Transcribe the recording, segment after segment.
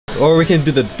Or we can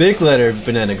do the big letter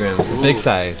bananagrams, the big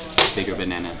size. Bigger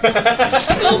banana.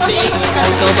 Go big.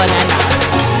 Go banana.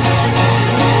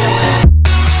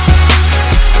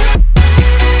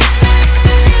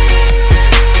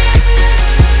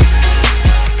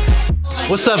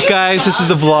 What's up, guys? This is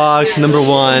the vlog number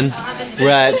 1. We're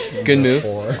at Good Move.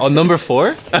 Oh, number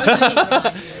 4?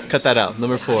 Cut that out.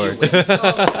 Number 4.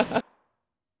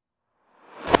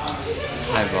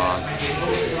 Hi vlog.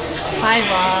 Hi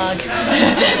vlog.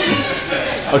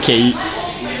 Okay.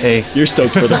 Hey, You're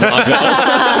stoked for the vlog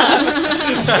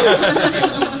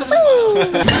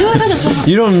now.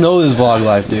 you don't know this vlog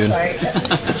life, dude.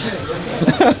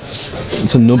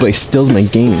 So nobody steals my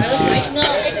games, dude.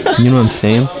 You know what I'm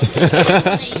saying? I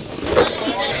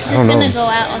don't know. Gonna go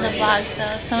out on the vlog, so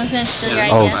if someone's gonna steal your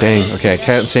idea. Oh dang! Okay, I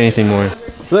can't say anything more.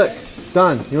 Look,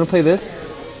 Don, you wanna play this?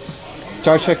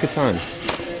 Star Trek Catan.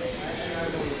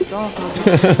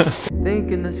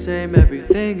 Thinking the same,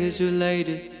 everything is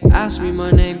related. Ask me my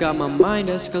name, got my mind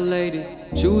escalated.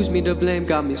 Choose me to blame,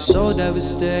 got me so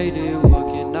devastated. What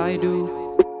can I do?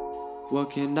 What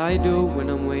can I do when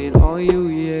I'm waiting on you,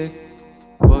 yeah?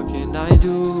 What can I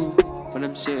do when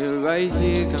I'm sitting right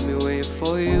here, got me waiting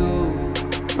for you?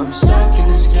 I'm stuck in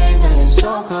this game and it's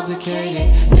so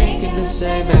complicated. Thinking the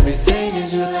same, everything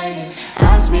is related.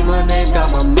 Ask me my name,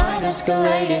 got my mind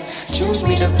escalated. Choose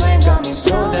me to blame, got me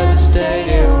so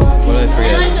devastated. What did I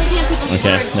forget?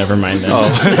 Okay, never mind then. Oh,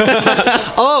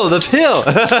 oh, the pill!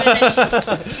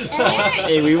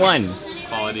 Hey, we won.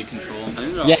 Quality control.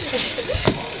 Yeah.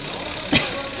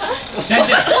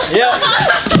 Yeah.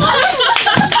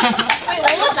 Wait,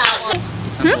 what was that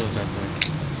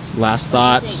one? Last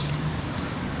thoughts.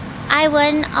 I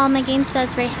won all my games, so I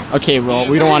was very happy. Okay, well,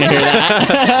 we don't want to hear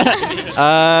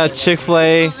that.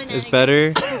 Chick-fil-A is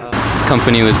better.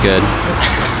 Company was good.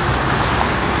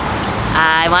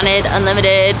 I wanted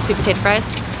unlimited sweet potato fries.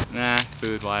 Nah,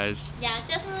 food-wise. Yeah,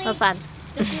 definitely. That was fun.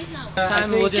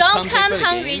 Don't come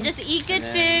hungry. Just eat good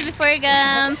food before you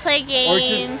go play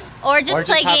games. Or just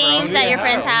play games at your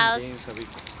friend's house.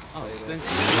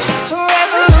 It's a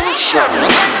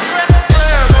revolution.